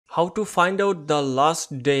How to find out the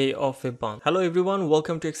last day of a month. Hello everyone,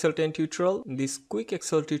 welcome to Excel 10 tutorial. In this quick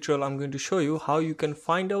Excel tutorial, I'm going to show you how you can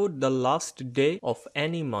find out the last day of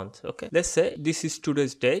any month. Okay, let's say this is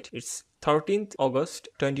today's date. It's 13th August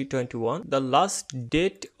 2021. The last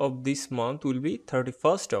date of this month will be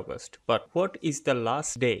 31st August. But what is the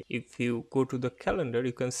last day? If you go to the calendar,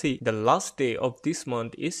 you can see the last day of this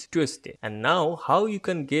month is Tuesday. And now how you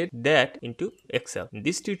can get that into Excel. In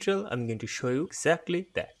this tutorial, I'm going to show you exactly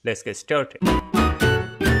that. Let's get started.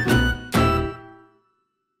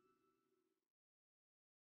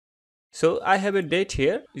 So I have a date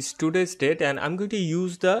here, it's today's date, and I'm going to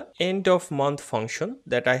use the end of month function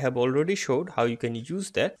that I have already showed how you can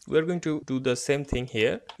use that. We're going to do the same thing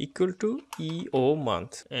here, equal to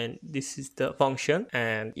Eomonth, and this is the function.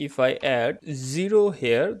 And if I add 0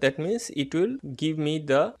 here, that means it will give me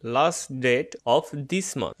the last date of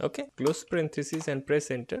this month. Okay, close parenthesis and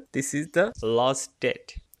press enter. This is the last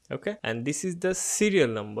date. Okay, and this is the serial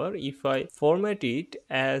number. If I format it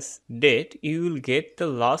as date, you will get the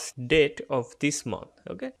last date of this month.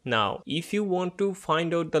 Okay, now if you want to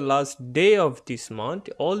find out the last day of this month,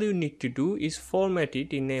 all you need to do is format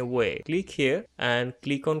it in a way. Click here and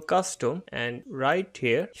click on custom and write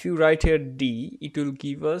here. If you write here D, it will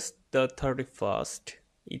give us the 31st.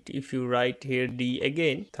 If you write here D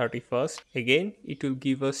again, 31st, again it will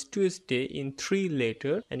give us Tuesday in 3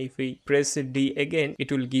 later, and if we press D again,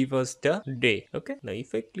 it will give us the day. Okay, now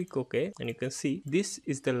if I click OK, and you can see this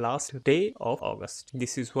is the last day of August.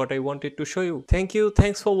 This is what I wanted to show you. Thank you,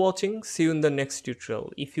 thanks for watching. See you in the next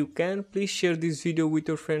tutorial. If you can, please share this video with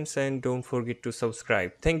your friends and don't forget to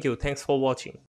subscribe. Thank you, thanks for watching.